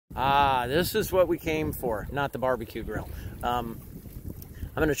Ah, this is what we came for, not the barbecue grill. I'm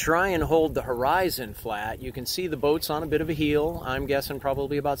going to try and hold the horizon flat. You can see the boat's on a bit of a heel. I'm guessing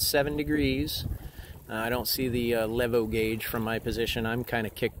probably about 7 degrees. I don't see the levo gauge from my position. I'm kind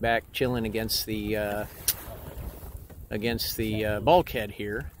of kicked back, chilling against the bulkhead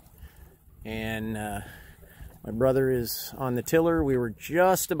here. And my brother is on the tiller. We were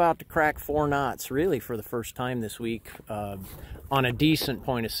just about to crack 4 knots, really, for the first time this week on a decent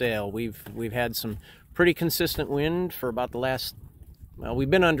point of sail. We've had some pretty consistent wind for about the last, well, we've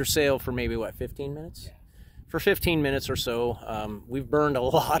been under sail for maybe, what, 15 minutes? Yeah. For 15 minutes or so. We've burned a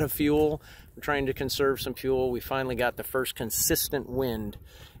lot of fuel. We're trying to conserve some fuel. We finally got the first consistent wind.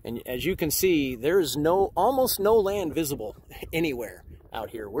 And as you can see, there's almost no land visible anywhere out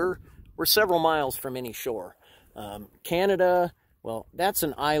here. We're several miles from any shore. Canada, well, that's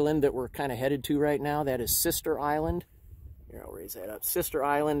an island that we're kind of headed to right now. That is Sister Island. Here, I'll raise that up. Sister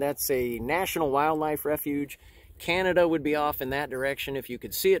Island, that's a national wildlife refuge. Canada would be off in that direction if you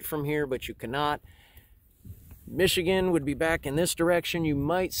could see it from here, but you cannot. Michigan would be back in this direction. You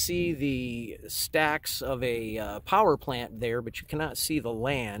might see the stacks of a power plant there, but you cannot see the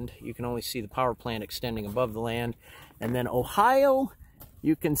land. You can only see the power plant extending above the land. And then Ohio,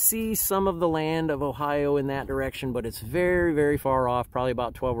 you can see some of the land of Ohio in that direction, but it's very, very far off, probably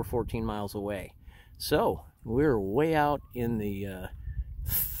about 12 or 14 miles away. So we're way out in the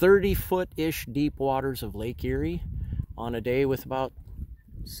 30-foot-ish deep waters of Lake Erie on a day with about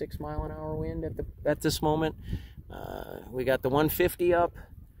 6-mile-an-hour wind at this moment. We got the 150 up,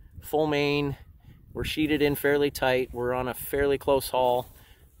 full main. We're sheeted in fairly tight. We're on a fairly close haul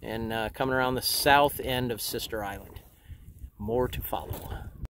and coming around the south end of Sister Island. More to follow.